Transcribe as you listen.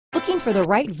Looking for the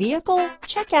right vehicle?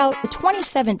 Check out the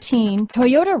 2017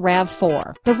 Toyota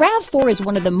RAV4. The RAV4 is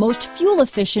one of the most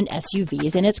fuel-efficient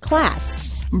SUVs in its class.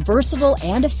 Versatile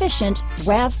and efficient,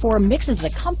 RAV4 mixes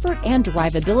the comfort and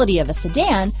drivability of a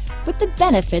sedan with the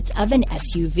benefits of an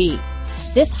SUV.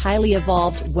 This highly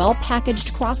evolved,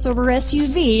 well-packaged crossover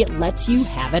SUV lets you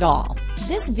have it all.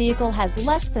 This vehicle has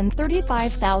less than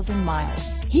 35,000 miles.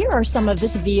 Here are some of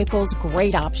this vehicle's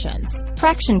great options: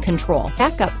 traction control,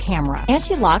 backup camera,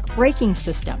 anti-lock braking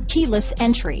system, keyless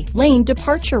entry, lane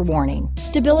departure warning,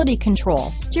 stability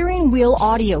control, steering wheel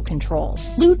audio controls,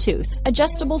 Bluetooth,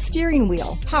 adjustable steering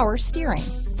wheel, power steering,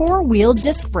 four-wheel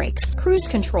disc brakes, cruise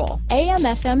control,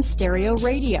 AM/FM stereo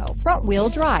radio, front-wheel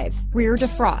drive, rear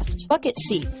defrost, bucket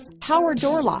seats, power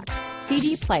door locks,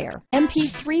 CD player,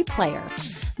 MP3 player.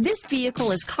 This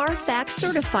vehicle is CARFAX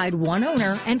certified one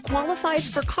owner and qualifies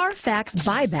for CARFAX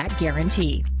buyback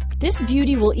guarantee. This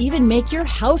beauty will even make your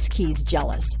house keys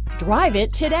jealous. Drive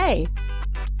it today.